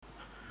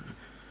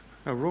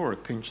Aurora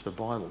pinched the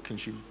Bible. Can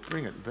she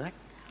bring it back?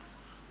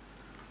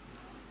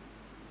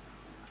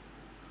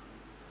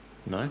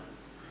 No?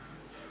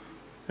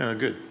 Oh,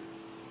 good.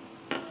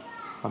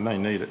 I may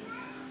need it.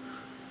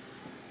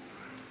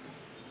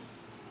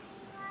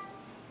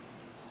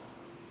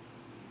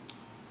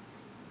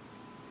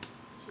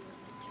 She was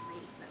meant to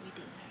read, but we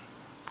didn't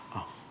know.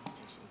 Oh, So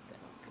she's going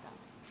to look it up.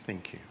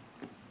 thank you.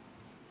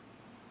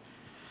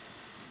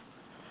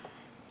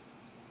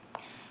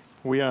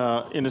 We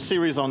are in a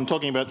series on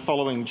talking about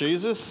following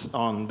Jesus,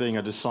 on being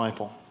a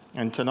disciple.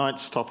 And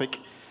tonight's topic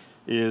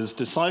is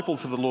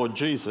disciples of the Lord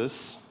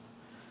Jesus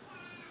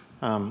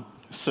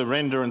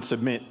surrender and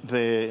submit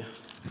their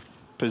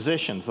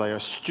possessions. They are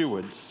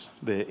stewards.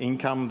 Their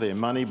income, their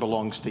money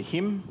belongs to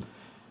Him.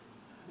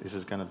 This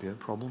is going to be a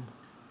problem.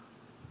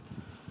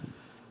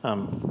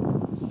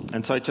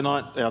 And so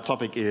tonight our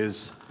topic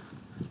is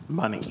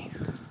money.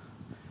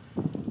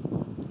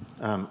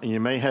 You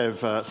may have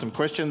some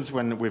questions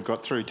when we've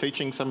got through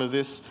teaching some of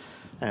this.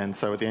 And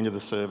so at the end of the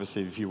service,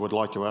 if you would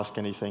like to ask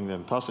anything,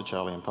 then Pastor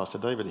Charlie and Pastor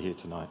David are here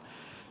tonight.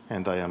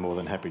 And they are more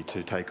than happy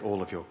to take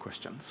all of your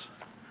questions.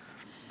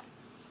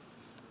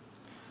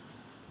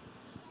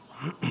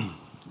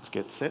 Let's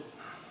get set.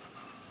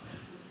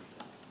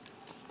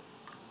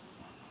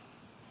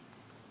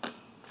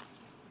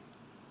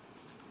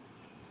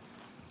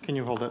 Can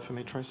you hold that for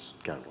me, Trace?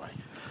 Go away.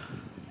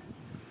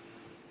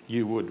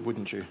 You would,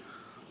 wouldn't you?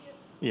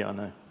 Yeah, I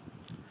know.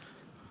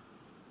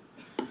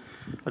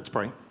 Let's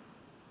pray.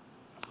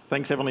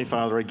 Thanks, Heavenly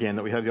Father, again,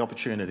 that we have the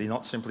opportunity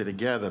not simply to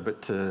gather,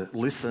 but to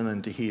listen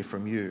and to hear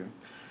from you.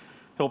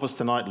 Help us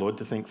tonight, Lord,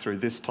 to think through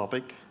this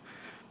topic,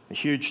 a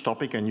huge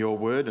topic in your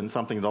word, and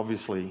something that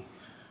obviously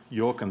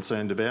you're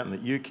concerned about and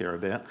that you care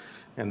about,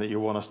 and that you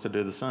want us to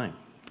do the same.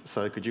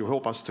 So could you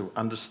help us to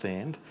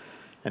understand,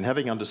 and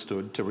having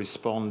understood, to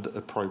respond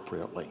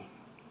appropriately?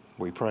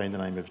 We pray in the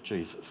name of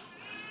Jesus.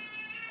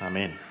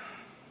 Amen.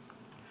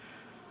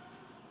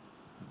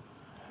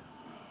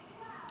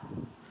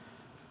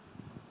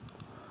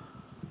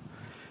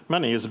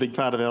 Money is a big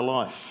part of our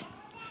life.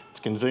 It's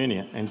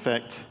convenient. In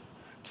fact,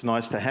 it's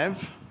nice to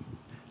have,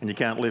 and you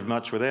can't live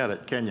much without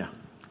it, can you?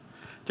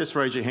 Just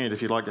raise your hand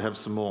if you'd like to have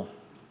some more.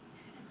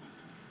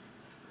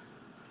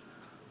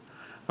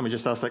 Let me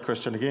just ask that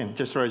question again.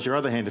 Just raise your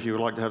other hand if you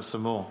would like to have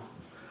some more.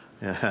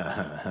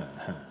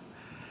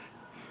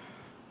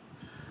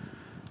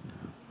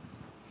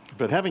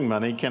 But having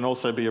money can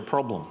also be a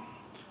problem.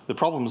 The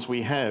problems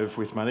we have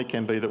with money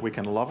can be that we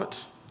can love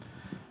it.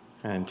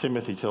 And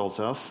Timothy tells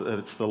us that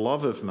it's the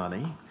love of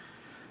money,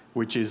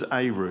 which is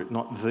a root,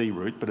 not the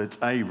root, but it's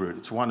a root.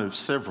 It's one of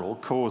several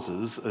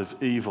causes of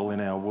evil in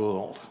our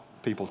world.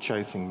 People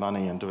chasing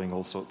money and doing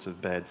all sorts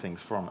of bad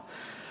things from it.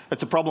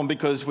 It's a problem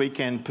because we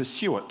can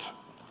pursue it.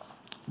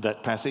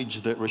 That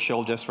passage that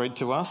Rochelle just read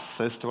to us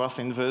says to us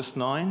in verse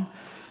 9,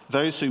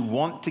 those who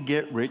want to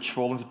get rich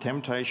fall into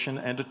temptation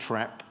and a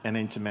trap and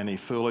into many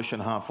foolish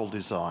and harmful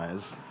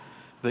desires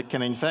that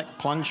can in fact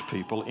plunge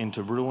people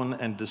into ruin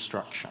and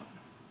destruction.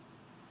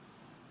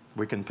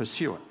 We can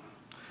pursue it.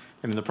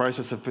 And in the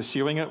process of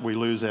pursuing it, we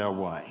lose our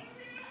way.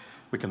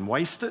 We can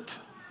waste it.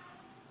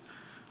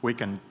 We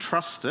can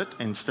trust it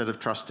instead of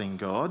trusting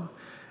God.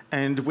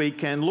 And we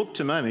can look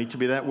to money to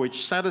be that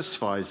which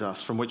satisfies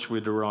us, from which we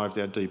derived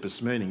our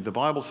deepest meaning. The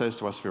Bible says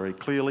to us very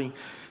clearly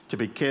to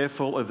be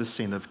careful of the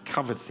sin of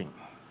coveting,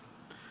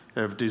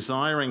 of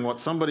desiring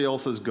what somebody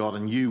else has got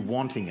and you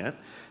wanting it,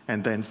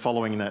 and then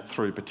following that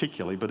through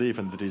particularly, but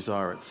even the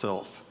desire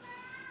itself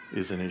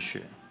is an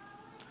issue.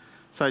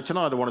 So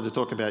tonight I wanted to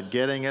talk about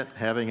getting it,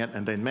 having it,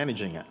 and then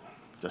managing it,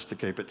 just to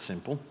keep it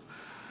simple.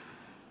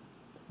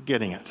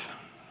 Getting it.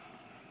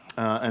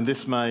 And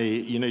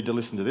you need to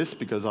listen to this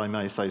because I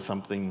may say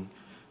something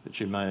that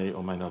you may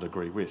or may not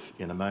agree with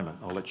in a moment.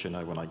 I'll let you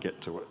know when I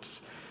get to it.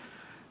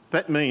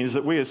 That means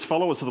that we as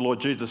followers of the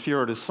Lord Jesus, if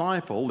you're a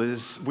disciple,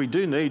 we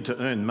do need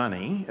to earn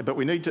money, but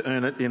we need to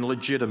earn it in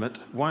legitimate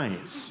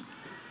ways,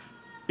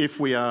 if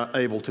we are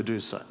able to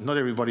do so. Not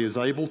everybody is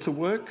able to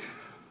work,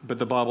 but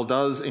the Bible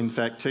does in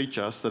fact teach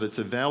us that it's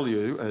a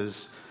value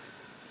as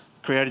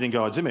created in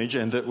God's image,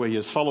 and that we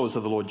as followers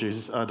of the Lord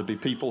Jesus are to be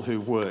people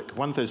who work.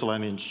 1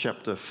 Thessalonians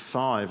chapter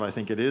 5, I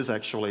think it is,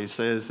 actually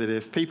says that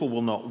if people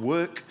will not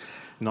work,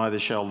 neither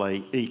shall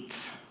they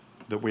eat.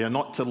 That we are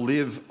not to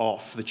live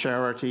off the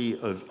charity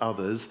of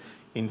others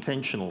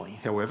intentionally.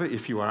 However,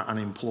 if you are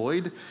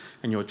unemployed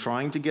and you're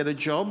trying to get a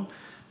job,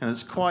 and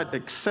it's quite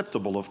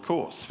acceptable, of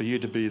course, for you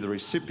to be the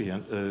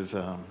recipient of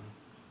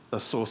a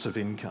source of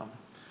income.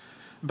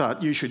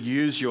 But you should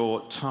use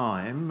your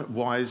time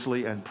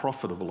wisely and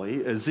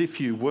profitably as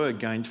if you were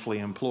gainfully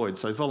employed.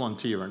 So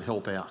volunteer and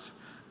help out,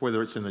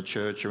 whether it's in the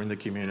church or in the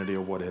community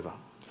or whatever.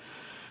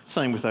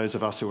 Same with those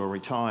of us who are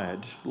retired.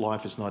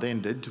 Life is not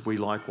ended. We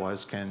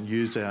likewise can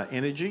use our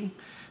energy.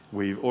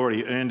 We've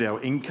already earned our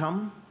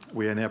income.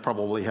 We now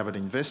probably have it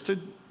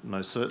invested,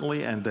 most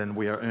certainly, and then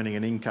we are earning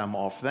an income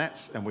off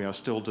that, and we are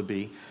still to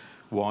be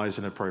wise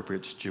and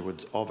appropriate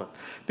stewards of it.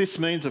 This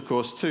means, of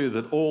course, too,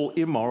 that all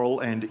immoral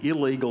and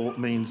illegal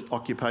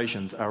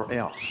occupations are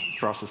out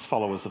for us as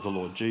followers of the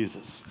Lord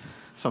Jesus.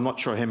 So I'm not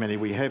sure how many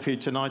we have here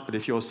tonight, but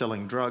if you're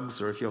selling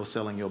drugs or if you're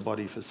selling your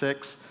body for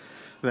sex,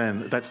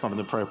 then that's not an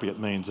appropriate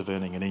means of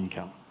earning an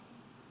income.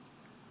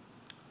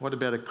 What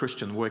about a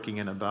Christian working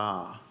in a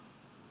bar,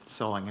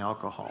 selling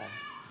alcohol?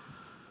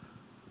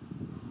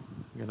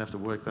 You're going to have to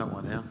work that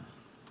one out.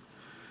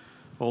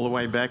 All the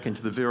way back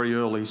into the very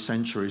early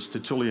centuries,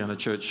 Tertullian, a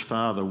church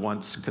father,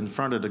 once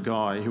confronted a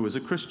guy who was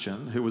a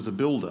Christian, who was a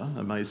builder,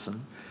 a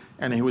mason,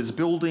 and he was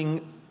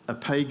building a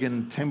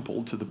pagan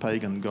temple to the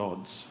pagan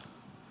gods.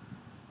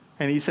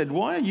 And he said,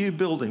 "Why are you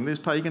building these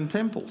pagan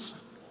temples?"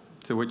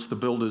 To which the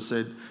builder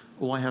said,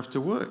 "Well, I have to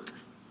work."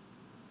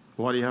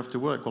 "Why do you have to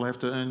work?" "Well, I have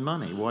to earn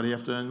money." "Why do you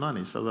have to earn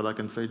money?" "So that I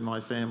can feed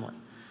my family."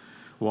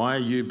 "Why are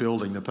you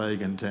building the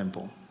pagan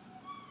temple?"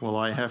 "Well,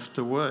 I have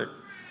to work."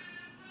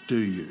 Do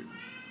you?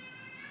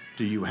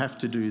 Do you have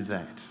to do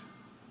that?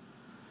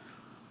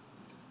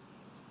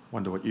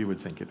 Wonder what you would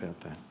think about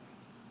that.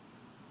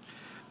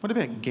 What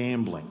about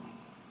gambling?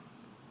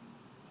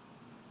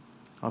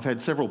 I've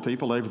had several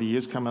people over the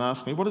years come and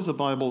ask me, what does the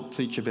Bible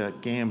teach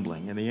about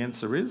gambling? And the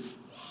answer is?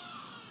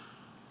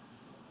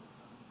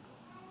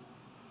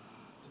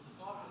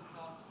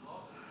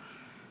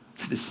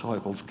 The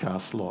disciples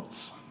cast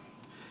lots.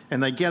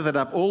 And they gathered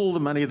up all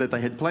the money that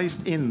they had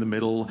placed in the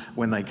middle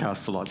when they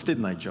cast the lots,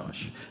 didn't they,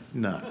 Josh?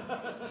 No.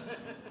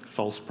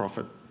 False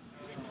prophet.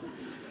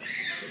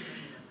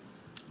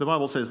 The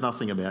Bible says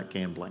nothing about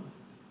gambling.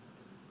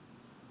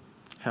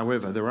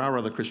 However, there are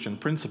other Christian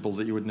principles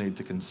that you would need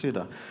to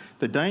consider.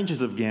 The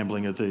dangers of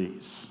gambling are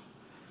these.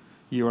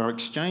 You are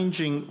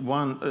exchanging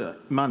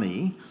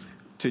money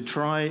to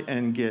try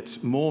and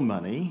get more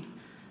money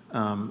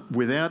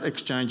without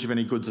exchange of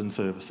any goods and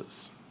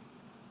services.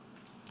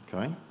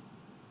 Okay?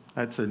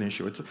 That's an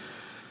issue.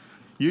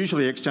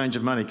 Usually exchange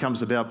of money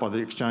comes about by the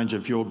exchange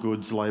of your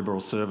goods, labour or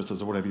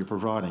services or whatever you're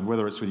providing.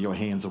 Whether it's with your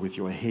hands or with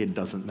your head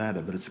doesn't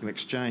matter, but it's an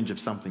exchange of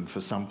something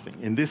for something.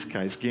 In this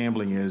case,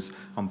 gambling is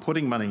I'm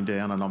putting money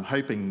down and I'm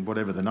hoping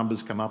whatever the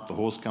numbers come up, the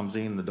horse comes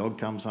in, the dog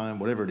comes home,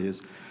 whatever it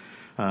is,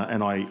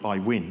 and I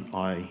win,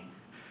 I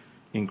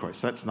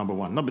increase. That's number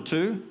one. Number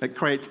two, it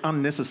creates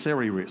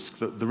unnecessary risk.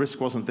 The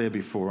risk wasn't there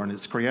before and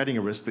it's creating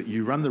a risk that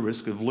you run the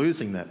risk of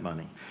losing that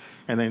money.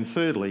 And then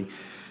thirdly,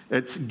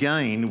 it's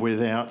gain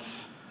without...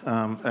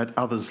 at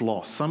others'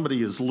 loss.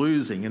 Somebody is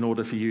losing in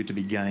order for you to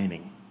be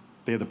gaining.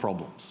 They're the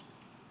problems.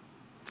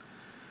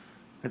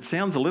 It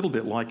sounds a little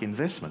bit like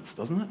investments,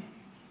 doesn't it?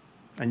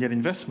 And yet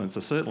investments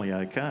are certainly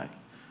okay.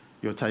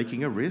 You're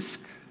taking a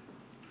risk.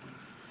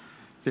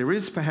 There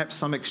is perhaps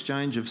some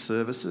exchange of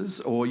services,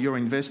 or you're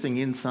investing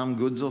in some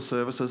goods or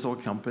services or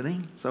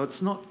company. So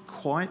it's not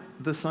quite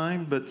the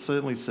same, but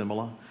certainly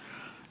similar.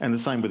 And the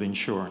same with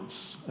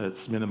insurance.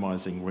 It's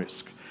minimising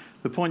risk.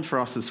 The point for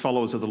us as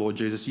followers of the Lord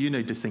Jesus, you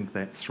need to think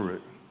that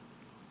through.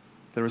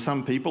 There are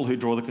some people who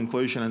draw the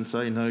conclusion and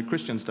say, no,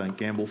 Christians don't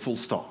gamble, full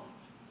stop.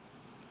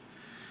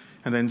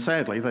 And then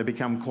sadly, they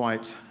become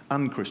quite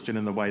un-Christian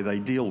in the way they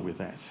deal with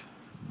that.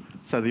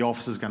 So the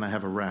office is going to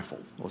have a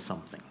raffle or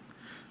something.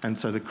 And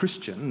so the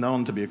Christian,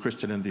 known to be a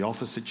Christian in the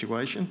office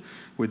situation,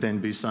 would then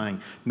be saying,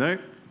 no,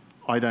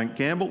 I don't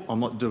gamble, I'm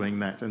not doing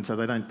that. And so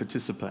they don't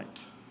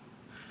participate.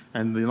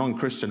 And the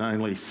non-Christian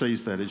only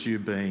sees that as you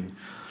being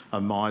a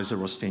miser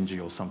or stingy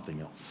or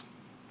something else.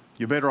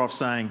 You're better off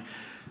saying,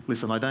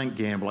 listen, I don't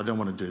gamble, I don't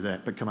want to do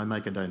that, but can I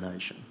make a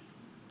donation?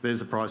 There's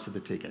the price of the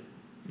ticket,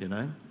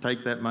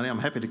 Take that money. I'm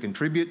happy to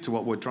contribute to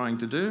what we're trying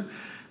to do,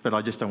 but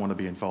I just don't want to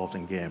be involved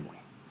in gambling.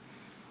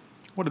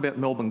 What about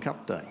Melbourne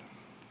Cup Day?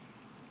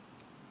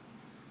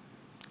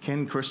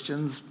 Can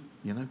Christians,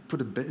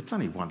 put a bet? It's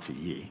only once a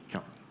year.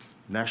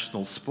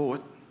 National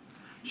sport.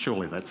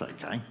 Surely that's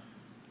okay.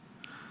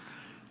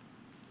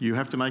 You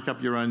have to make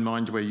up your own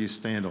mind where you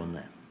stand on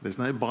that. There's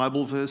no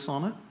Bible verse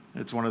on it.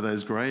 It's one of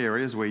those grey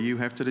areas where you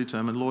have to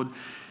determine, Lord,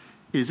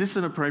 is this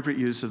an appropriate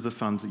use of the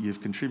funds that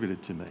you've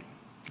contributed to me?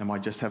 Am I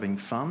just having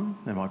fun?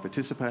 Am I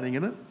participating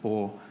in it?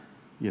 Or,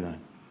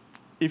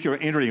 if you're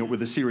entering it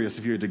with a serious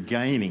view to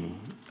gaining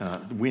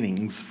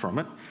winnings from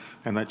it,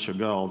 and that's your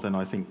goal, then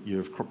I think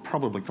you're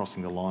probably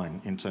crossing the line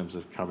in terms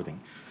of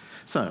coveting.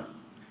 So,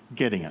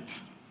 getting it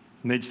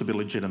needs to be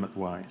legitimate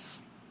ways.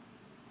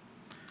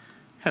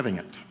 Having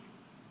it.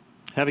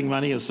 Having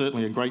money is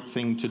certainly a great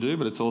thing to do,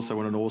 but it's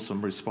also an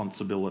awesome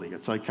responsibility.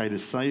 It's okay to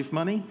save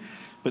money,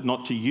 but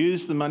not to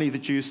use the money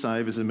that you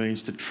save as a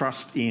means to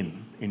trust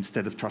in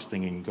instead of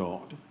trusting in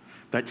God.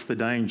 That's the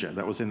danger.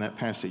 That was in that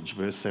passage,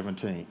 verse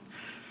 17.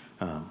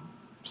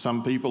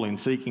 Some people, in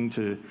seeking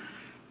to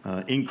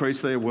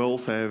increase their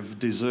wealth, have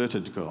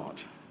deserted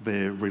God,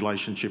 their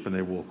relationship and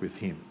their walk with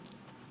Him.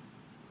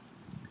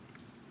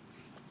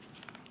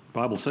 The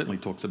Bible certainly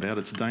talks about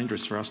it's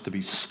dangerous for us to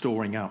be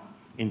storing up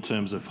in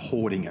terms of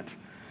hoarding it,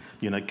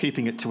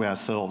 keeping it to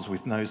ourselves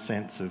with no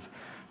sense of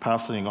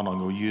passing it on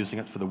or using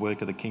it for the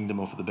work of the kingdom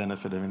or for the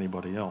benefit of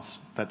anybody else.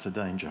 That's a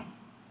danger.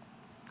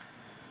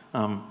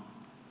 And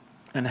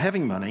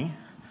having money,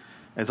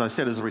 as I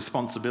said, is a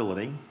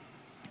responsibility.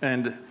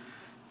 And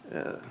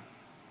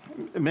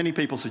many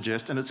people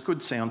suggest, and it's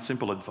good, sound,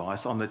 simple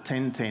advice on the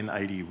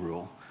 10-10-80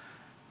 rule.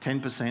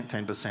 10%,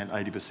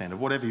 80% of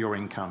whatever your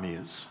income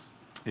is.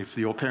 If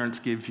your parents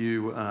give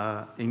you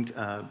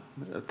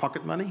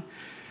pocket money,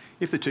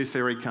 if the tooth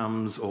fairy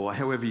comes or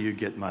however you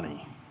get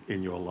money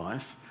in your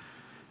life,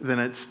 then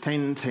it's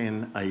 10,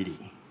 10,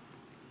 80.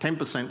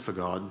 10% for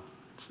God,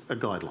 a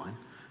guideline.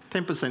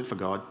 10% for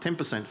God,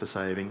 10% for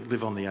saving,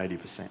 live on the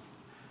 80%.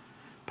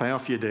 Pay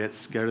off your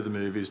debts, go to the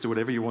movies, do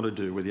whatever you want to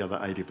do with the other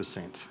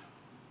 80%.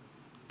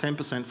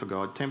 10% for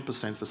God,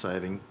 10% for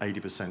saving,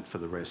 80% for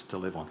the rest to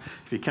live on.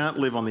 If you can't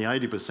live on the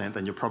 80%,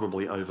 then you're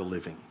probably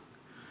over-living.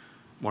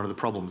 One of the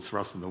problems for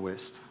us in the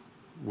West,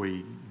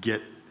 we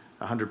get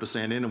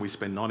 100% in and we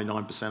spend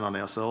 99% on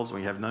ourselves and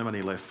we have no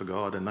money left for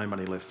God and no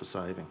money left for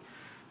saving.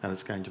 And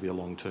it's going to be a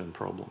long-term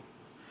problem.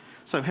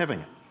 So having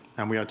it,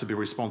 and we are to be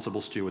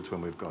responsible stewards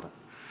when we've got it.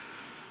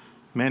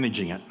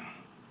 Managing it.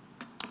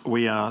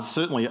 We are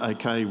certainly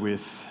okay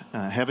with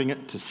having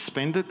it, to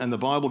spend it, and the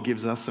Bible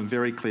gives us some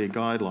very clear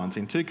guidelines.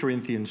 In 2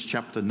 Corinthians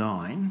chapter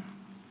 9,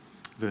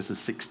 verses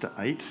 6 to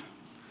 8,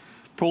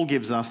 Paul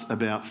gives us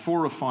about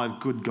 4 or 5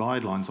 good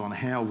guidelines on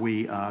how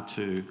we are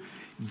to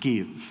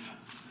give.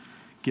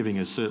 Giving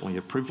is certainly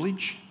a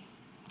privilege,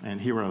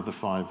 and here are the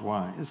 5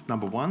 ways.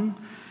 Number 1,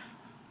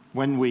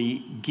 when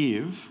we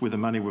give with the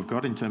money we've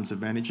got in terms of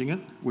managing it,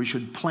 we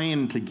should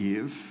plan to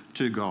give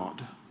to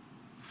God.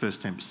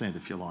 First 10%,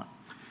 if you like.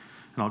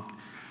 And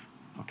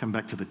I'll come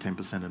back to the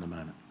 10% in a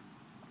moment.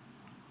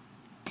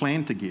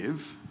 Plan to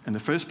give, and the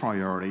first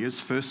priority is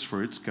first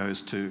fruits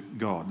goes to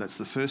God. That's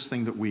the first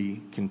thing that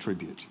we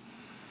contribute.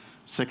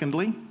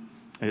 Secondly,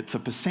 it's a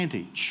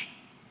percentage.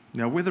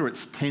 Now, whether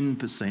it's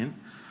 10%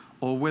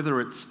 or whether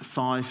it's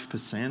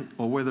 5%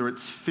 or whether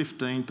it's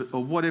 15%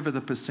 or whatever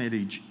the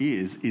percentage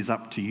is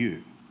up to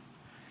you.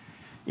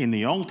 In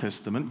the Old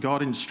Testament,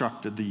 God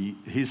instructed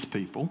his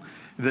people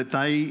that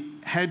they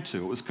had to,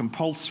 it was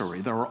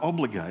compulsory, they were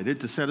obligated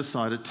to set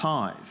aside a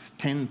tithe,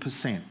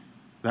 10%.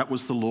 That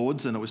was the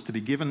Lord's, and it was to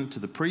be given to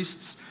the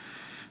priests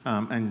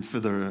and for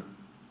the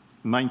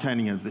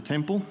maintaining of the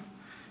temple.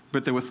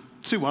 But there were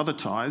 2 other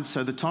tithes,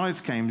 so the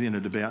tithes came in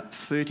at about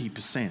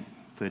 30%,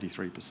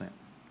 33%.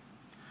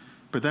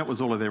 But that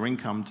was all of their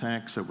income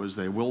tax, it was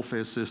their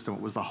welfare system,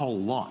 it was the whole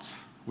lot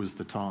was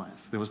the tithe.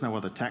 There was no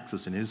other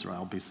taxes in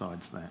Israel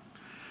besides that.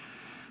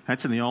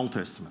 That's in the Old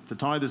Testament. The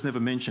tithe is never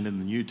mentioned in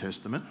the New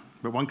Testament,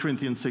 but 1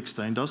 Corinthians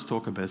 16 does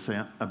talk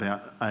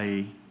about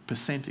a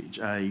percentage,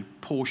 a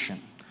portion.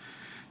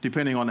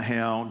 Depending on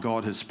how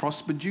God has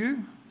prospered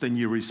you, then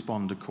you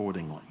respond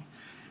accordingly.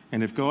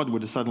 And if God were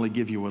to suddenly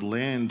give you a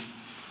land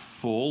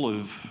full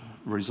of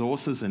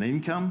resources and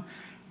income,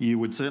 you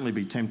would certainly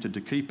be tempted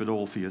to keep it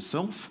all for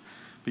yourself,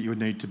 but you would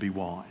need to be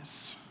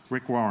wise.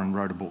 Rick Warren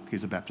wrote a book.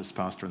 He's a Baptist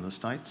pastor in the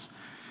States.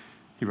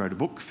 He wrote a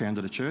book,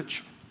 founded a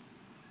church,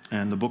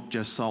 and the book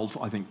just sold,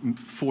 I think,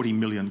 40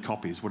 million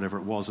copies, whatever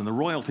it was, and the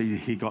royalty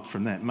he got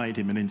from that made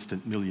him an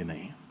instant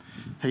millionaire.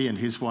 He and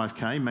his wife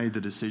Kay made the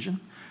decision,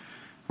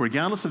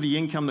 regardless of the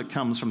income that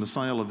comes from the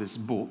sale of this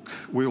book,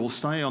 we will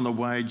stay on the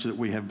wage that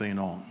we have been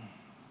on.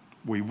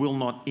 We will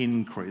not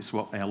increase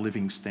what our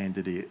living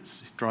standard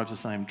is. He drives the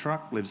same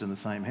truck, lives in the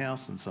same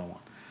house, and so on.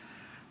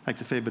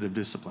 Takes a fair bit of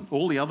discipline.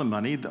 All the other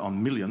money,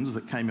 on millions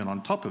that came in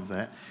on top of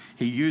that,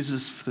 he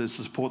uses to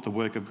support the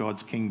work of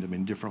God's kingdom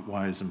in different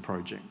ways and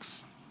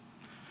projects.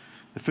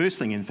 The first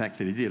thing, in fact,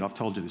 that he did, I've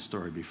told you this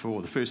story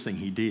before, the first thing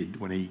he did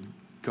when he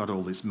got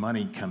all this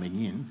money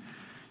coming in,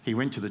 he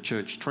went to the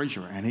church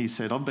treasurer and he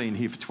said, I've been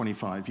here for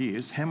 25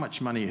 years. How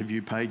much money have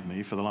you paid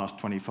me for the last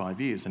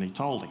 25 years? And he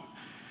told him.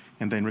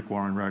 And then Rick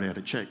Warren wrote out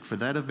a cheque for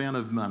that amount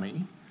of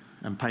money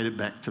and paid it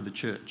back to the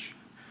church.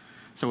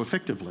 So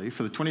effectively,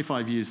 for the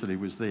 25 years that he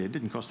was there, it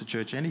didn't cost the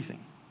church anything.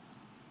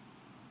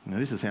 Now,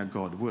 this is how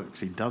God works.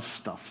 He does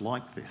stuff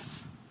like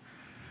this.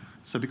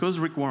 So because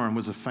Rick Warren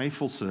was a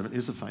faithful servant,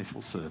 is a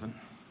faithful servant,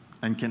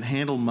 and can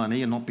handle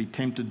money and not be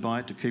tempted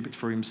by it to keep it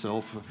for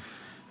himself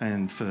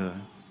and for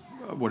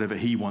whatever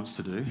he wants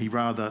to do, he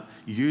rather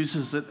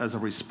uses it as a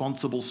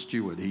responsible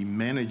steward. He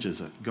manages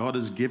it. God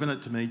has given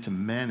it to me to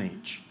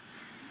manage.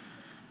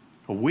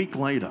 A week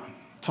later,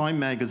 Time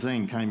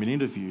magazine came and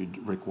interviewed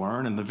Rick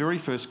Warren, and the very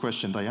first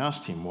question they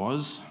asked him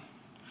was,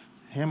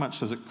 how much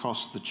does it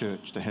cost the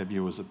church to have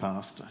you as a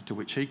pastor? To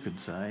which he could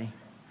say,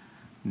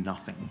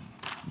 nothing.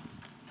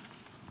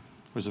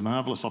 It was a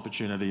marvellous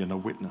opportunity and a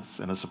witness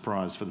and a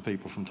surprise for the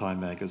people from Time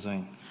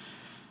magazine.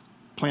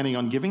 Planning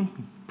on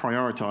giving?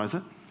 Prioritise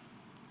it.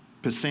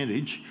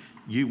 Percentage?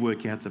 You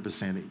work out the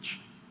percentage.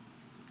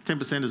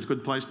 10% is a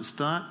good place to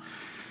start.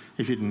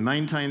 If you can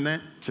maintain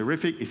that,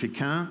 terrific. If you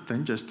can't,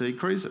 then just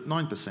decrease it.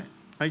 9%,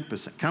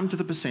 8%. Come to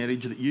the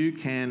percentage that you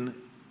can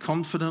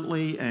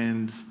confidently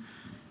and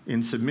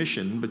in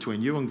submission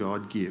between you and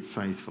God give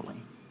faithfully.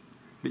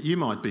 But you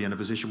might be in a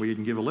position where you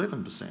can give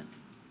 11%,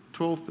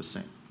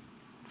 12%,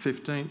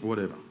 15%,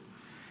 whatever.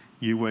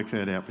 You work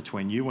that out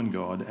between you and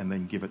God and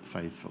then give it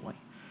faithfully.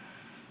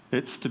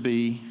 It's to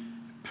be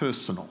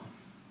personal.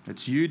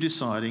 It's you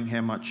deciding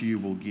how much you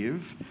will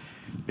give.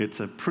 It's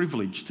a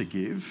privilege to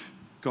give.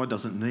 God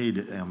doesn't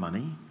need our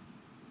money.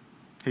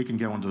 He can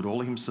go and do it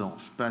all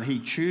himself. But he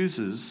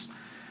chooses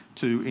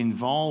to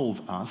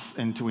involve us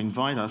and to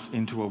invite us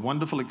into a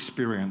wonderful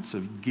experience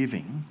of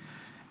giving,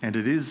 and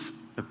it is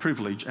a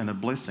privilege and a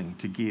blessing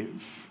to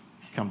give.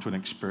 Come to an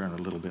experience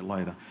a little bit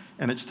later.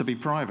 And it's to be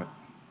private.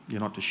 You're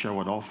not to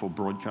show it off or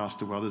broadcast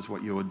to others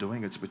what you're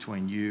doing. It's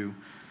between you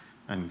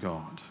and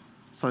God.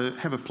 So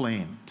have a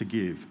plan to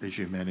give as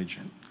you manage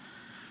it.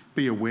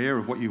 Be aware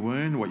of what you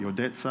earn, what your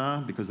debts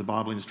are, because the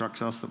Bible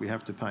instructs us that we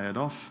have to pay it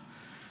off.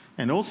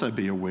 And also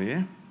be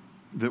aware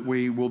that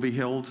we will be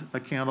held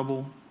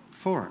accountable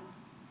for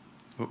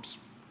it.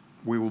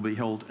 We will be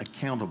held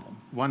accountable.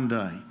 One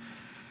day,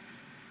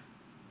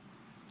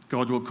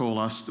 God will call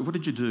us, what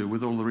did you do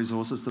with all the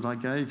resources that I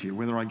gave you,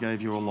 whether I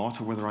gave you a lot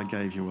or whether I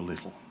gave you a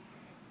little?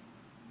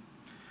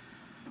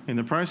 In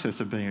the process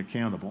of being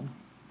accountable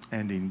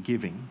and in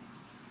giving,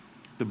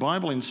 the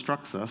Bible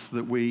instructs us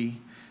that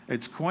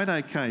it's quite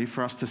okay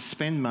for us to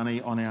spend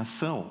money on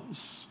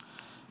ourselves.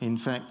 In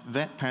fact,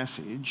 that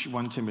passage,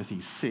 1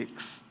 Timothy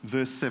 6,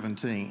 verse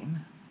 17,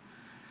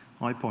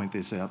 I point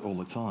this out all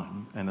the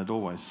time, and it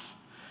always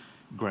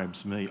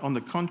grabs me. On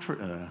the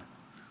contrary,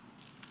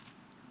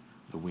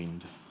 the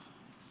wind.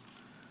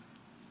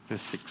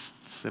 Verse 6,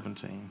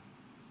 17.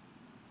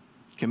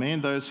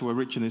 Command those who are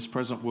rich in this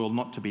present world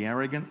not to be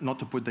arrogant, not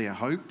to put their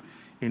hope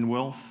in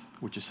wealth,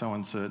 which is so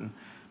uncertain,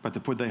 but to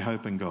put their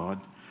hope in God,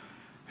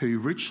 who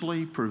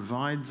richly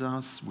provides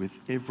us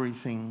with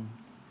everything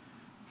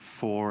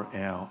for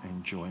our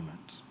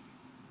enjoyment.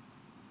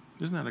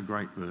 Isn't that a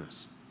great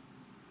verse?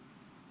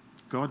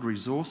 God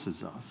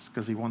resources us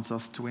because he wants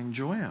us to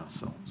enjoy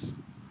ourselves.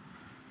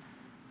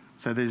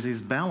 So there's this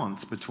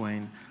balance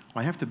between,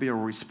 I have to be a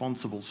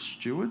responsible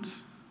steward,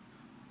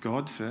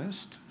 God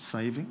first,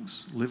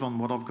 savings, live on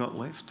what I've got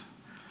left.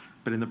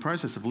 But in the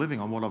process of living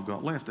on what I've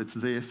got left, it's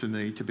there for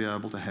me to be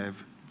able to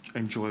have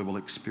enjoyable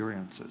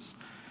experiences.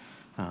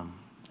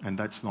 And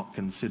that's not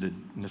considered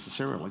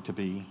necessarily to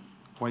be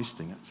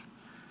wasting it.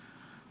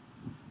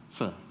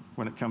 So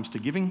when it comes to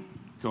giving,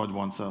 God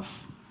wants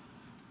us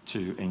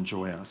to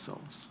enjoy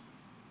ourselves.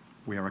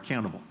 We are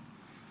accountable.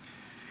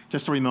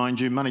 Just to remind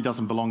you, money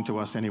doesn't belong to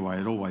us anyway.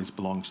 It always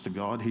belongs to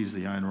God. He's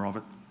the owner of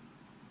it.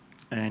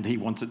 And he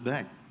wants it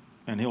back.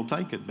 And he'll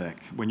take it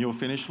back. When you're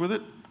finished with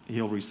it,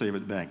 he'll receive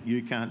it back.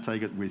 You can't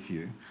take it with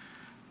you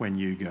when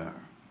you go.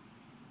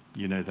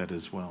 You know that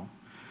as well.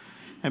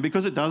 And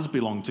because it does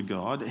belong to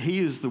God, he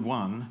is the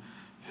one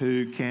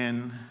who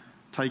can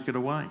take it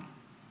away.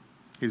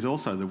 He's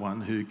also the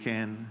one who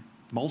can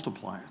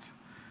multiply it,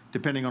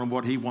 depending on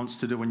what he wants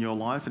to do in your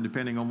life and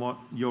depending on what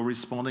your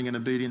responding in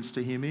obedience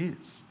to him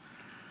is.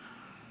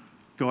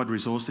 God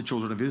resourced the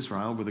children of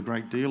Israel with a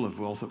great deal of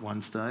wealth at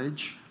one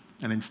stage,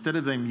 and instead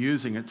of them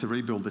using it to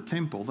rebuild the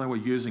temple, they were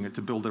using it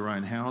to build their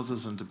own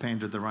houses and to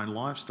pander their own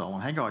lifestyle.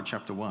 In Haggai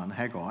chapter 1,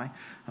 Haggai,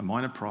 a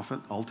minor prophet,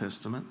 Old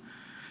Testament,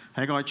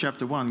 Haggai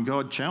chapter 1,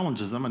 God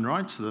challenges them and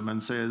writes to them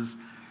and says,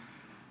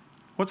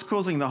 what's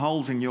causing the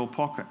holes in your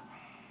pocket?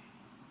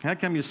 How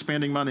come you're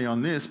spending money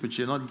on this, but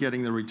you're not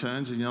getting the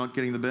returns and you're not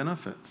getting the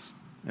benefits?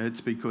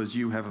 It's because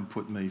you haven't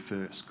put me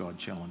first, God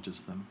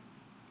challenges them.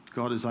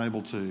 God is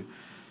able to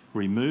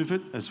remove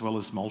it as well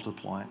as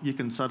multiply it. You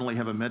can suddenly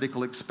have a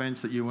medical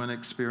expense that you weren't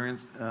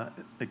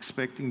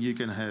expecting. You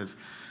can have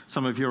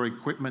some of your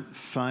equipment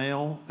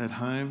fail at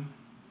home.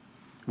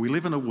 We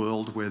live in a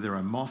world where there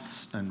are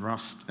moths and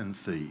rust and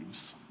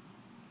thieves.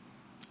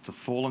 It's a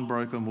fallen,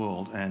 broken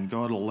world, and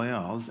God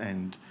allows,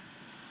 and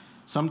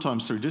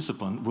sometimes through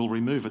discipline, will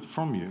remove it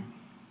from you.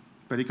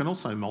 But he can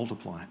also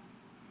multiply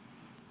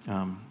it.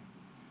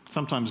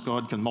 Sometimes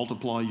God can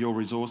multiply your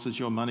resources,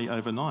 your money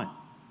overnight.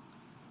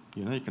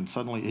 You know, he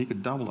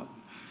could double it.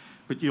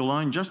 But you'll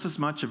own just as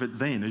much of it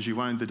then as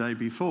you owned the day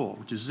before,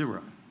 which is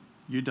zero.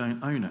 You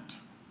don't own it.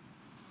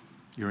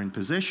 You're in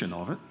possession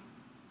of it.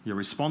 You're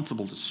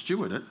responsible to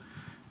steward it.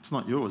 It's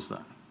not yours, though.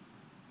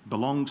 It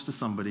belongs to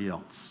somebody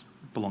else.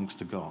 It belongs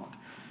to God.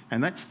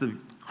 And that's the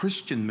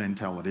Christian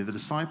mentality, the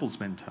disciples'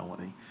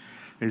 mentality,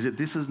 is that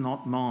this is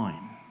not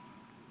mine.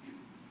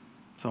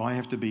 So I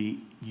have to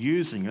be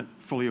using it,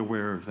 fully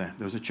aware of that.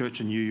 There was a church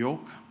in New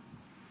York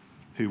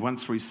who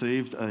once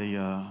received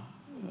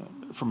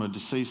from a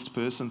deceased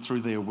person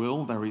through their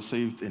will, they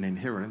received an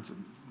inheritance,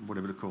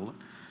 whatever to call it,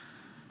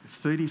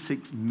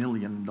 $36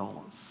 million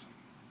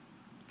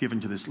given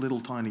to this little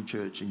tiny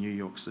church in New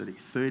York City.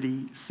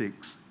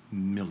 36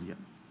 million.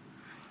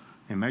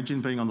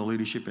 Imagine being on the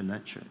leadership in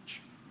that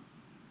church.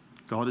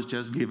 God has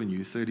just given you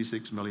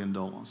 $36 million.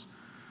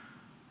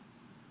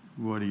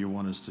 What do you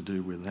want us to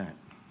do with that?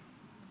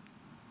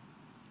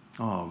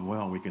 Oh,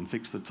 well, we can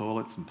fix the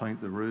toilets and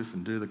paint the roof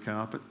and do the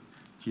carpet.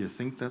 Do you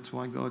think that's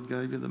why God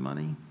gave you the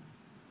money?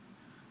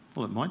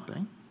 Well, it might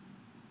be.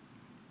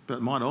 But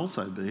it might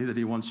also be that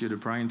he wants you to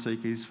pray and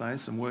seek his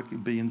face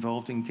and be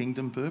involved in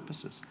kingdom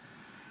purposes.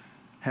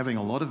 Having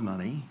a lot of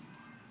money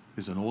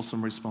is an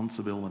awesome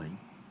responsibility.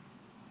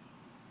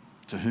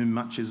 To whom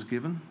much is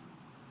given,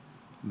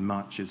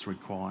 much is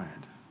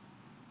required.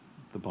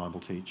 The Bible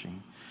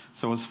teaching.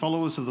 So as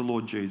followers of the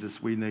Lord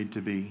Jesus, we need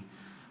to be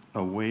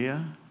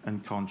aware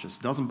and conscious.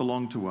 It doesn't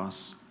belong to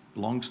us.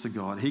 belongs to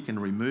God. He can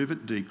remove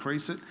it,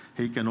 decrease it.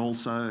 He can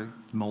also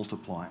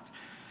multiply it.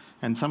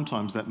 And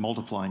sometimes that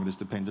multiplying is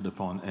dependent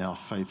upon our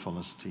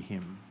faithfulness to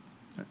him.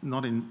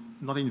 Not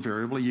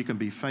invariably. You can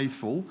be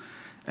faithful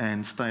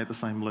and stay at the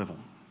same level.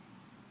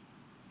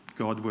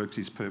 God works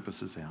his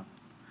purposes out.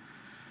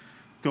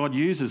 God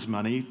uses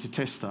money to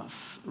test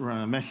us.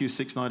 Matthew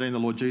 6:19, the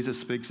Lord Jesus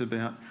speaks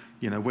about,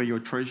 where your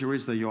treasure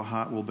is, there your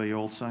heart will be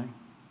also.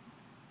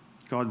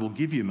 God will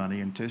give you money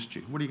and test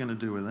you. What are you going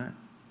to do with that?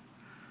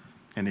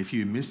 And if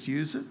you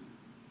misuse it,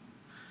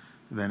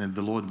 then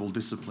the Lord will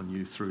discipline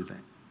you through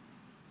that,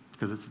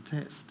 because it's a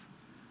test.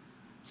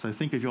 So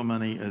think of your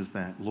money as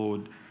that.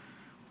 Lord,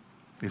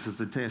 this is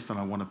the test and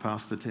I want to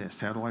pass the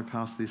test. How do I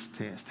pass this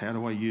test? How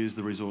do I use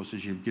the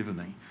resources you've given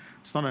me?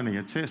 It's not only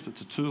a test,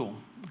 it's a tool.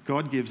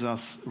 God gives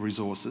us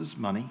resources,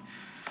 money,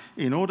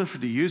 in order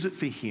to use it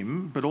for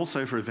him, but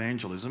also for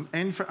evangelism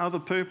and for other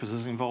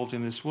purposes involved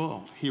in this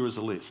world. Here is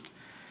a list.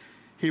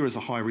 Here is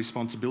a high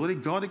responsibility.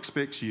 God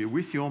expects you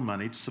with your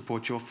money to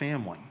support your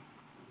family.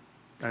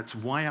 That's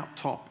way up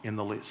top in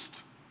the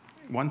list.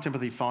 1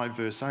 Timothy 5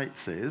 verse 8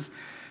 says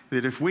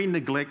that if we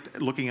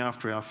neglect looking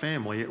after our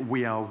family,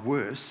 we are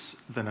worse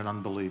than an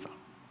unbeliever.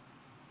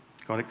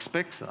 God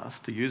expects us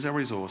to use our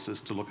resources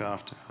to look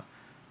after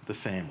the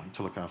family,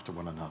 to look after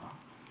one another.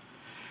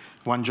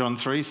 1 John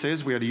 3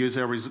 says we are to use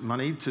our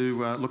money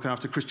to look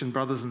after Christian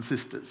brothers and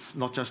sisters,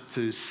 not just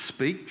to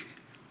speak,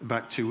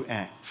 but to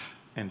act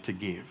and to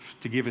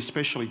give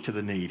especially to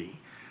the needy.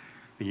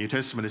 The New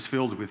Testament is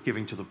filled with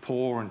giving to the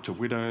poor and to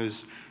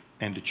widows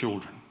and to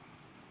children.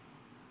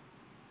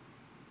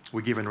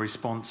 We give in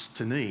response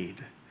to need,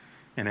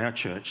 and our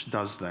church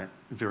does that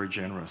very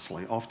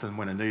generously. Often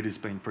when a need has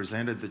been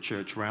presented, the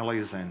church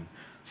rallies and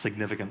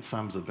significant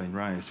sums have been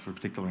raised for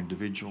particular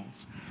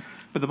individuals.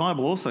 But the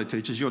Bible also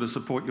teaches you're to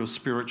support your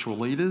spiritual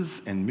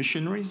leaders and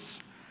missionaries,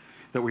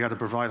 that we are to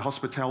provide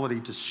hospitality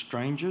to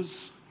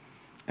strangers,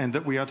 and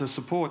that we are to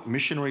support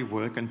missionary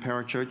work and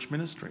parachurch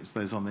ministries,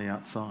 those on the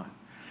outside.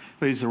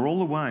 These are all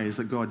the ways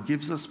that God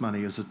gives us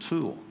money as a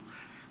tool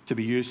to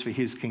be used for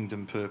his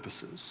kingdom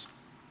purposes.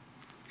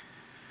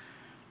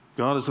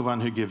 God is the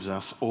one who gives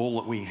us all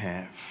that we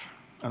have.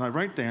 And I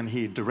wrote down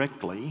here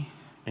directly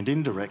and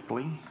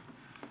indirectly,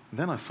 and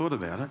then I thought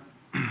about it.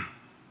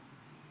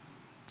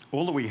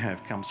 All that we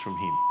have comes from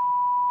him.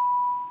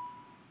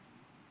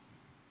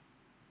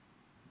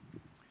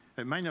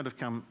 It may not have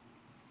come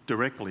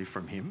directly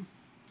from him.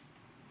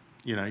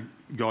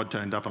 God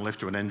turned up and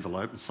left you an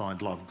envelope and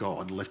signed "Love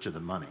God" and left you the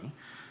money.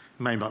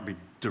 It may not be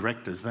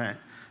direct as that,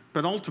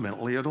 but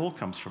ultimately it all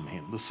comes from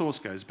him. The source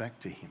goes back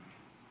to him.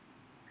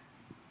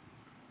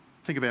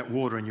 Think about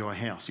water in your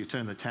house. You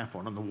turn the tap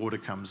on and the water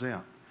comes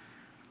out.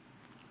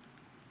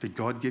 Did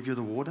God give you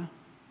the water?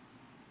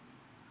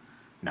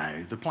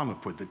 No, the plumber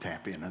put the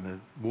tap in and the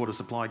water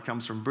supply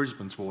comes from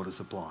Brisbane's water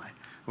supply.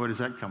 Where does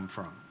that come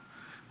from?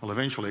 Well,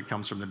 eventually it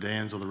comes from the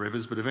dams or the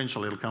rivers, but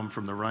eventually it'll come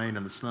from the rain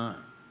and the snow.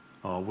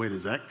 Oh, where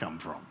does that come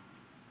from?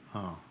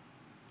 Oh,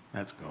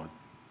 that's God.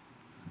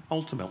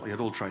 Ultimately, it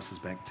all traces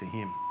back to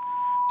him,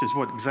 which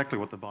is exactly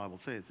what the Bible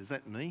says. Is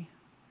that me?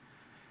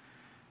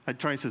 It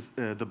traces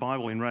the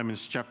Bible in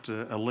Romans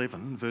chapter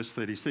 11, verse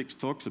 36,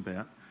 talks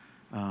about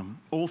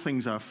all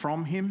things are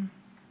from him,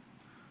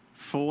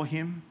 for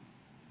him,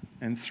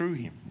 and through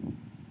him,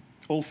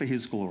 all for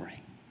his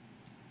glory.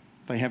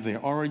 They have their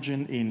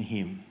origin in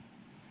him.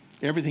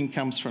 Everything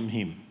comes from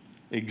him,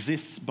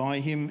 exists by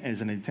him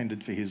as and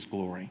intended for his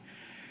glory.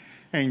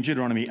 And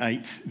Deuteronomy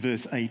 8,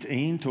 verse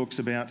 18, talks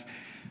about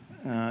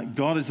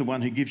God is the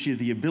one who gives you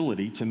the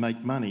ability to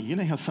make money. You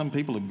know how some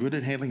people are good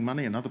at handling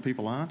money and other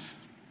people aren't?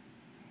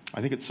 I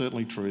think it's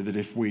certainly true that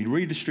if we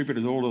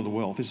redistributed all of the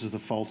wealth, this is the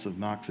false of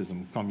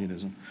Marxism,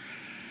 communism,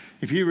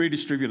 if you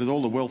redistributed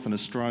all the wealth in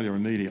Australia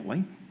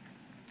immediately,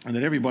 and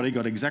that everybody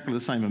got exactly the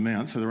same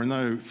amount, so there are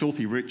no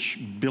filthy rich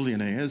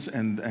billionaires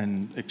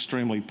and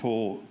extremely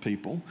poor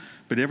people,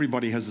 but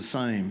everybody has the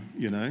same,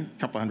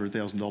 couple of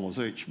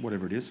 $100,000 each,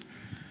 whatever it is,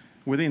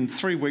 within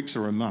 3 weeks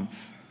or a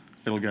month,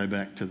 it'll go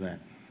back to that.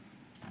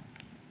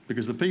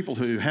 Because the people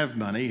who have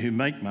money, who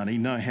make money,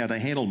 know how to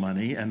handle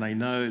money, and they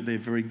know they're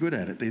very good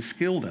at it. They're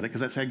skilled at it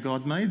because that's how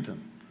God made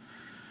them.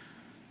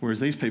 Whereas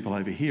these people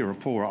over here are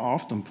poor, are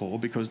often poor,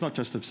 because not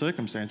just of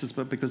circumstances,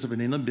 but because of an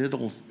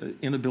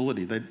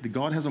inability.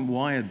 God hasn't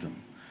wired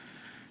them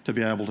to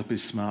be able to be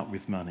smart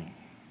with money.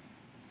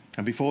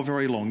 And before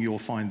very long, you'll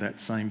find that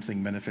same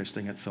thing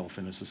manifesting itself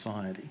in a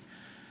society.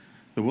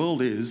 The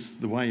world is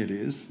the way it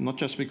is, not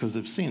just because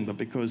of sin, but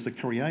because the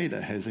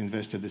Creator has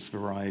invested this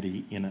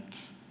variety in it.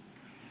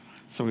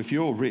 So if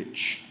you're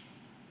rich,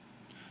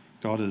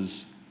 God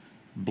has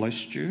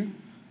blessed you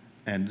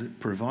and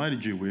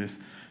provided you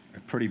with a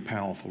pretty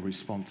powerful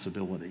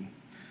responsibility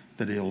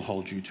that he'll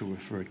hold you to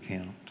for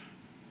account.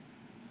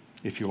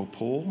 If you're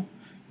poor,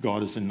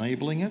 God is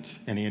enabling it,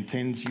 and he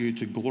intends you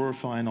to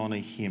glorify and honour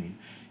him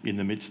in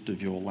the midst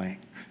of your lack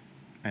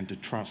and to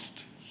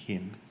trust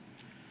him.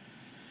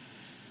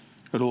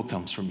 It all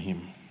comes from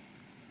him.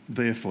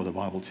 Therefore, the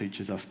Bible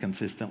teaches us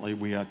consistently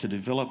we are to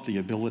develop the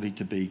ability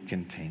to be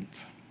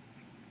content.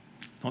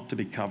 not to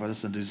be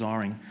covetous and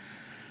desiring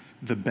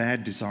the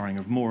bad desiring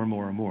of more and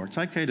more and more. It's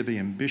okay to be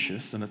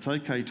ambitious and it's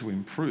okay to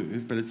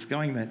improve, but it's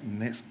going that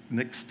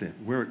next step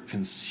where it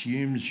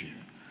consumes you.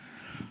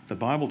 The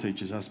Bible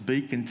teaches us,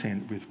 be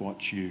content with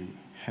what you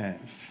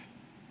have.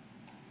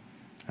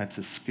 That's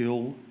a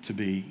skill to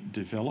be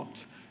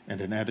developed and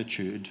an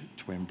attitude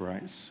to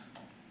embrace.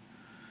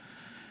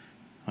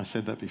 I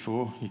said that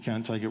before, you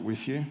can't take it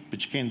with you,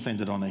 but you can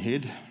send it on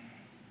ahead.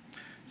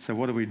 So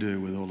what do we do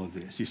with all of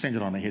this? You send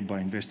it on ahead by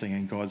investing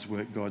in God's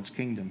work, God's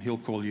kingdom. He'll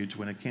call you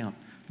to an account.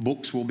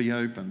 Books will be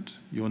opened.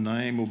 Your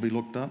name will be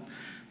looked up.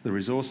 The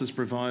resources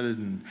provided,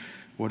 and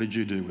what did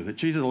you do with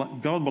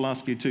it? God will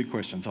ask you 2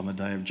 questions on the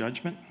day of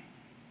judgment.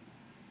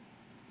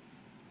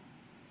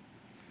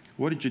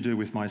 What did you do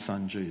with my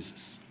son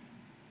Jesus?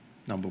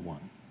 Number 1.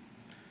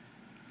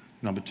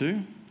 Number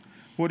 2,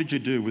 what did you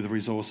do with the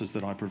resources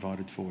that I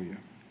provided for you?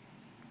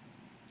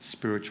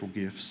 Spiritual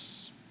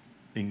gifts,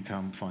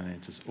 income,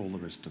 finances, all the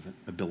rest of it,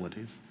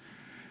 abilities.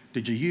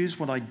 Did you use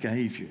what I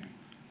gave you?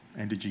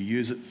 And did you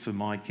use it for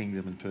my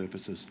kingdom and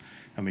purposes?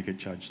 And we get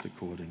judged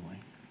accordingly.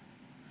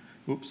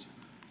 Oops.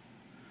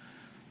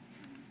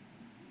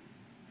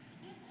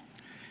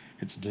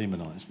 It's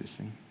demonised, this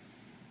thing.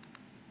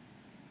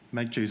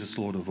 Make Jesus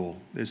Lord of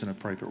all. There's an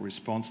appropriate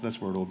response. That's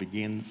where it all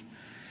begins.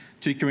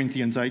 2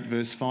 Corinthians 8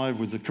 verse 5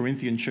 was the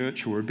Corinthian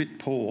church who were a bit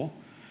poor.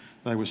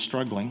 They were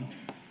struggling,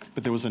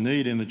 but there was a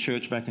need in the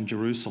church back in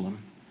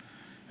Jerusalem.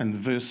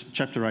 And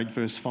chapter 8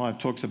 verse 5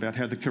 talks about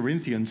how the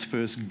Corinthians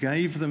first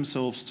gave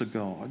themselves to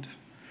God,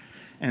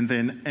 and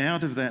then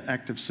out of that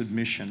act of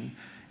submission,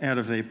 out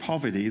of their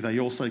poverty, they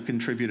also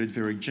contributed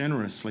very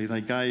generously.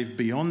 They gave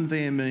beyond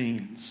their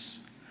means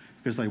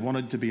because they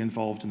wanted to be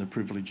involved in the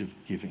privilege of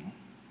giving.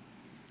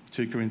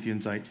 2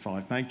 Corinthians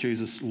 8:5. Make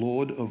Jesus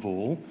Lord of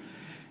all,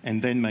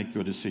 and then make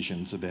your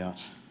decisions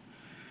about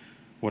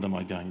what am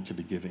I going to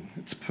be giving.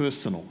 It's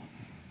personal.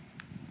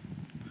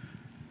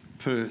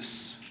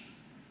 Purse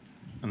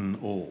and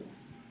all.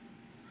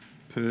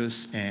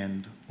 Purse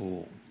and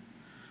all.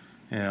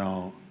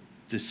 Our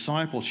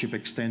discipleship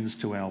extends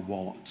to our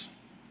wallet.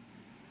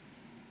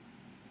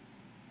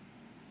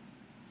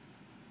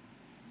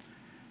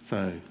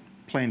 So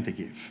plan to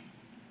give.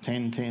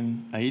 10,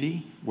 10,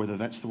 80, whether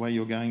that's the way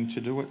you're going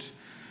to do it,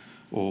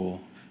 or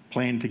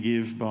plan to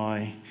give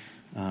by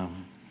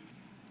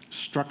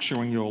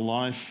structuring your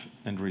life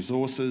and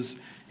resources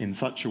in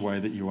such a way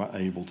that you are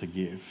able to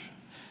give.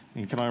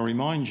 And can I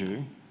remind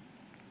you,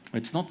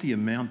 it's not the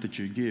amount that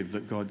you give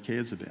that God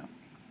cares about.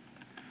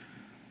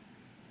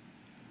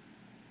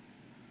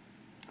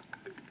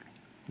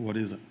 What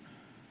is it?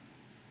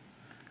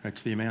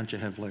 It's the amount you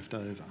have left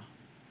over.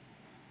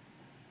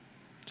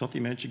 It's not the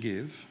amount you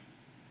give.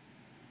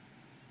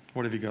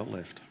 What have you got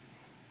left?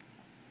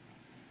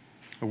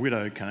 A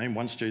widow came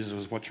once Jesus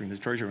was watching the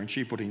treasure, and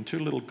she put in two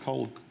little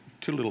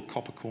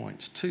copper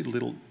coins, too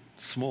little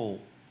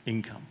small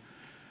income,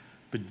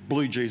 but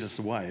blew Jesus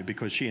away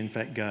because she in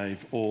fact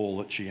gave all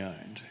that she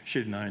owned. She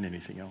didn't own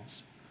anything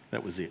else.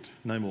 That was it.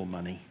 No more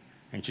money.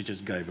 And she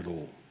just gave it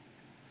all.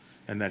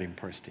 And that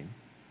impressed him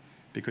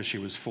because she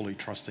was fully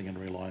trusting and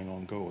relying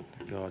on God.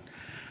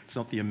 It's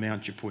not the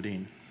amount you put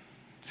in.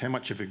 It's how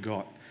much have you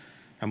got.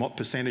 And what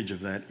percentage of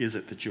that is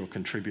it that you're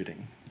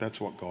contributing?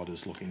 That's what God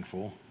is looking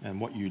for,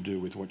 and what you do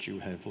with what you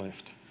have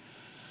left.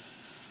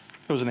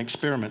 There was an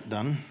experiment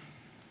done,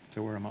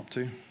 so where I'm up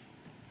to.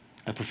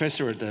 A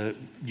professor at the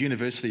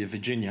University of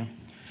Virginia,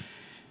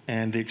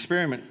 and the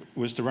experiment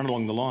was to run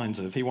along the lines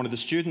of, he wanted the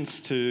students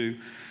to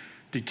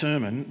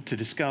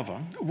discover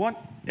what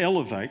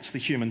elevates the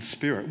human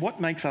spirit,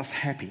 what makes us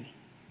happy.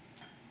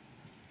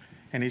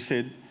 And he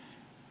said,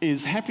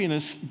 is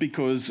happiness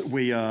because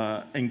we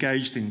are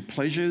engaged in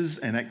pleasures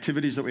and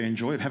activities that we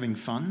enjoy, of having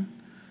fun?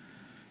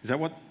 Is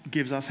that what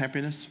gives us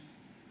happiness?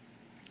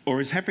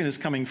 Or is happiness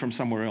coming from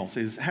somewhere else?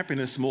 Is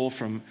happiness more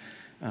from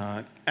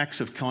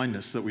acts of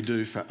kindness that we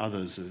do for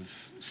others,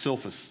 of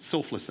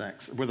selfless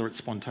acts, whether it's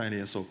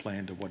spontaneous or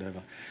planned or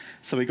whatever?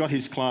 So he got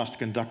his class to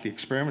conduct the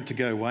experiment, to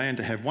go away and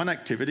to have one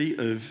activity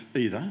of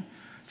either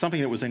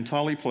something that was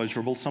entirely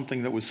pleasurable,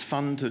 something that was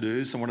fun to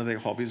do, one of their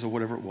hobbies or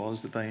whatever it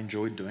was that they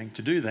enjoyed doing,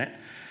 to do that,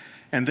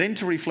 and then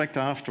to reflect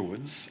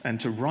afterwards and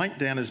to write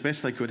down as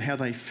best they could how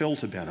they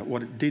felt about it,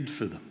 what it did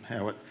for them,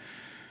 how it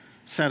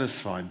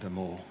satisfied them,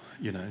 or,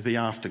 the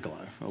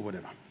afterglow or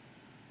whatever.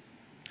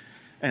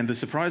 And the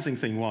surprising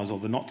thing was, or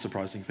the not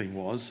surprising thing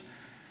was,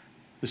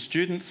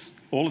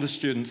 all of the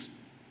students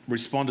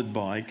responded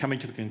by coming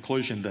to the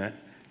conclusion that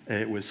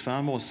it was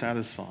far more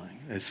satisfying.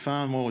 There's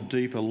far more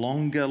deeper,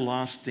 longer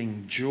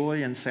lasting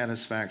joy and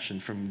satisfaction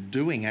from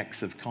doing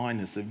acts of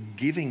kindness, of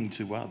giving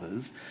to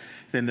others,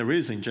 than there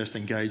is in just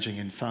engaging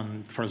in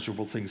fun,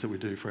 pleasurable things that we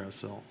do for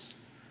ourselves.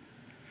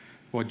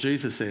 What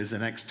Jesus says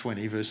in Acts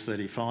 20, verse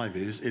 35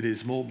 is, it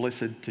is more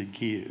blessed to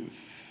give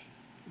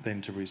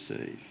than to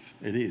receive.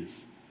 It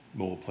is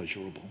more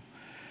pleasurable.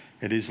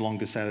 It is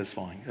longer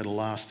satisfying. It'll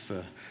last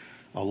for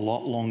a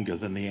lot longer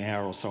than the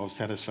hour or so of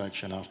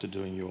satisfaction after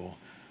doing your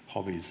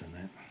hobbies and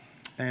that.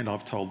 And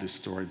I've told this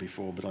story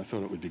before, but I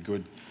thought it would be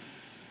good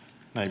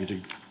maybe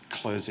to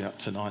close out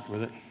tonight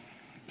with it.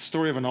 The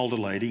story of an older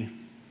lady.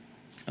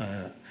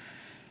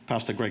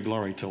 Pastor Greg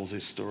Laurie tells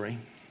this story.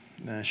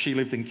 She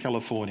lived in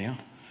California,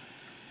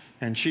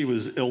 and she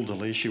was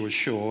elderly, she was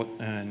short,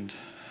 and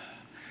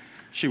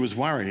she was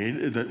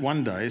worried that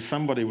one day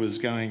somebody was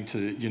going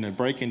to,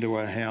 break into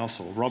her house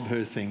or rob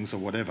her things or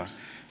whatever.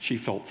 She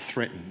felt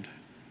threatened.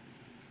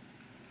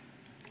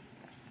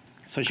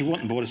 So she went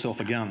and bought herself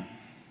a gun,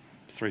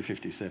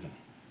 .357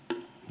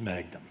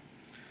 Magnum.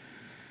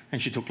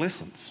 And she took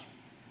lessons.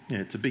 Yeah,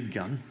 it's a big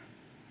gun.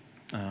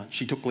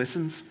 She took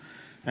lessons,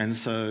 and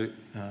so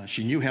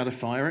she knew how to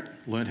fire it,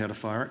 learned how to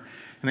fire it,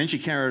 and then she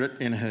carried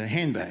it in her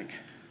handbag.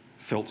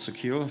 Felt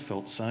secure,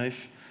 felt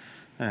safe,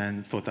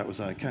 and thought that was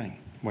okay.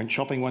 Went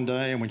shopping one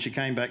day, and when she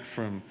came back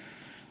from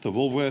the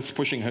Woolworths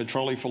pushing her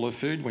trolley full of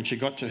food, when she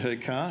got to her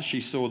car, she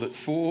saw that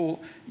 4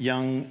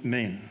 young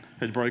men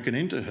had broken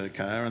into her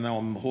car and they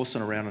were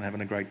horsing around and having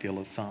a great deal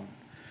of fun.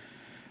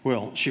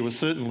 Well, she was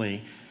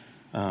certainly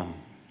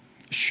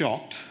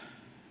shocked,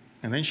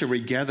 and then she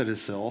regathered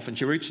herself and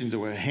she reached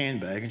into her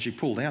handbag and she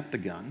pulled out the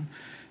gun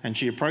and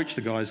she approached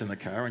the guys in the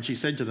car and she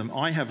said to them,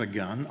 "I have a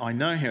gun, I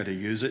know how to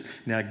use it,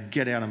 now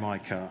get out of my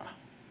car."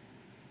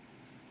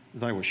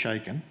 They were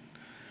shaken,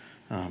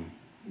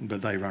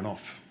 but they ran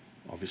off,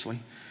 obviously,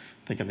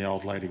 thinking the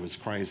old lady was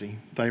crazy.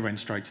 They ran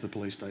straight to the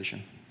police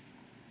station.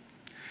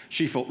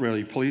 She felt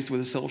really pleased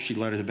with herself. She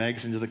loaded her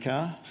bags into the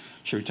car.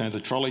 She returned the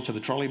trolley to the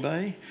trolley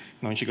bay.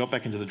 And when she got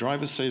back into the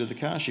driver's seat of the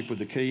car, she put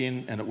the key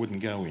in and it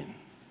wouldn't go in.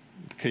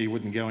 The key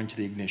wouldn't go into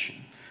the ignition.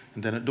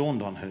 And then it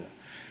dawned on her,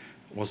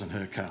 it wasn't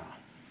her car.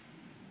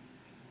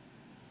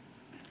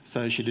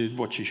 So she did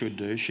what she should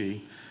do.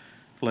 She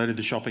loaded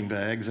the shopping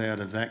bags out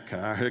of that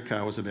car. Her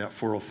car was about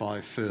 4 or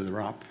 5 further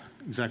up,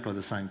 exactly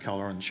the same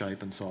colour and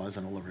shape and size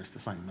and all the rest,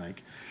 the same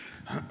make.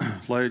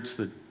 Loads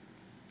the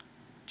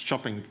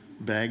shopping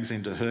bags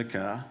into her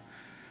car,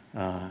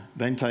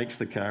 then takes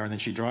the car, and then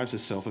she drives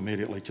herself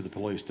immediately to the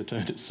police to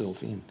turn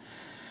itself in.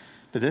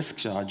 The desk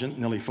sergeant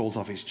nearly falls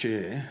off his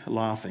chair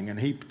laughing, and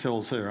he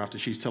tells her, after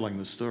she's telling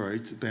the story,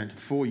 down to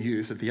the 4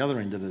 youth at the other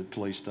end of the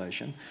police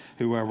station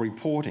who are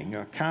reporting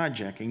a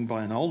carjacking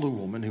by an older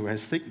woman who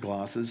has thick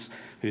glasses,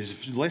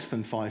 who's less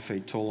than 5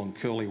 feet tall and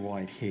curly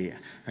white hair,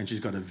 and she's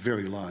got a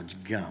very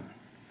large gun.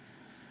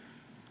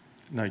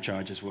 No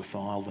charges were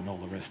filed and all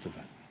the rest of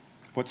it.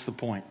 What's the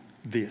point?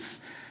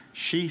 This.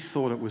 She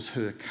thought it was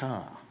her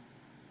car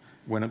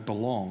when it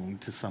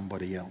belonged to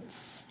somebody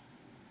else.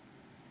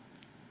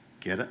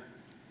 Get it?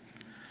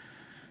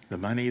 The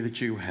money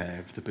that you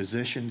have, the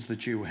possessions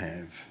that you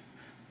have,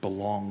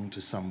 belong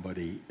to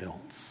somebody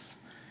else.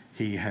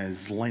 He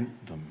has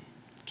lent them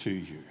to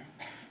you.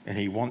 And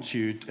he wants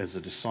you, as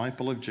a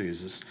disciple of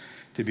Jesus,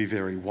 to be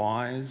very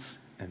wise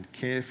and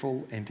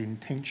careful and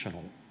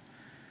intentional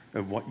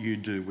of what you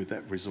do with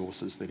that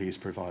resources that he's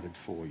provided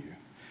for you.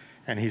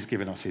 And he's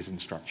given us his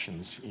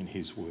instructions in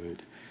his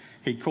word.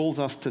 He calls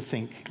us to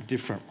think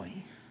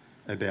differently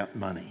about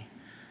money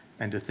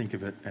and to think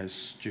of it as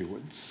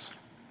stewards.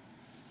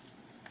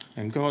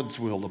 And God's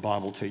will, the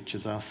Bible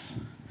teaches us,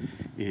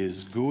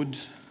 is good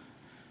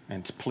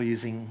and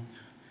pleasing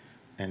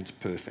and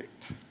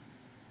perfect.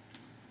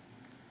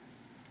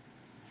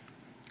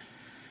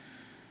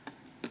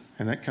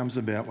 And that comes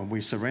about when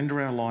we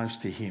surrender our lives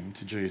to him,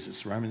 to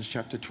Jesus. Romans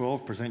chapter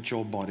 12, present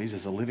your bodies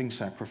as a living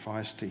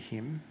sacrifice to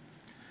him.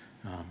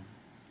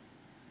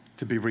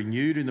 To be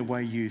renewed in the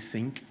way you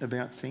think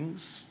about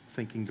things,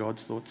 thinking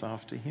God's thoughts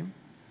after him.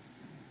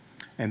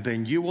 And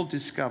then you will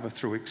discover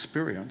through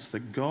experience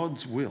that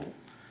God's will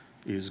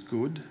is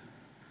good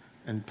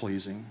and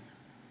pleasing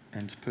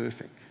and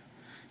perfect.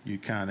 You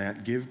can't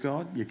outgive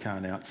God, you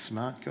can't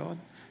outsmart God.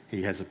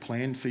 He has a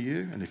plan for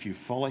you, and if you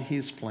follow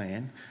his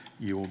plan,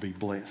 you will be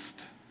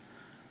blessed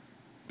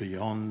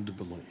beyond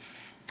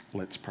belief.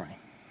 Let's pray.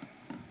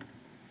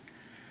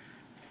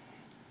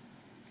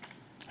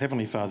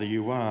 Heavenly Father,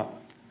 you are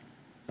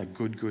a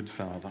good, good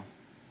Father,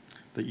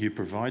 that you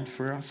provide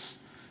for us,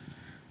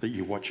 that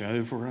you watch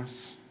over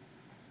us,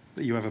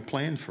 that you have a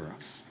plan for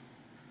us.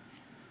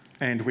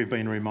 And we've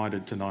been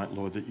reminded tonight,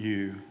 Lord, that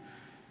you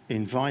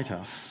invite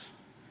us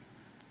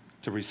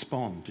to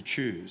respond, to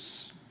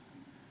choose,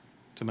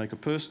 to make a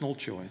personal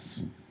choice,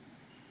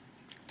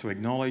 to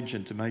acknowledge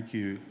and to make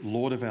you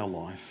Lord of our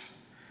life,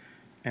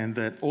 and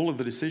that all of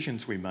the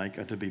decisions we make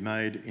are to be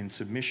made in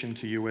submission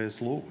to you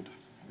as Lord,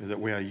 that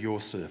we are your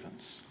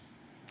servants.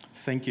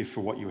 Thank you for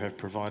what you have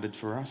provided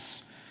for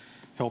us.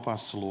 Help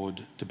us,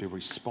 Lord, to be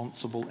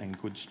responsible and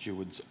good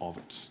stewards of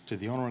it, to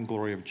the honour and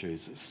glory of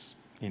Jesus.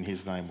 In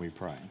his name we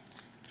pray.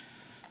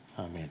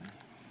 Amen.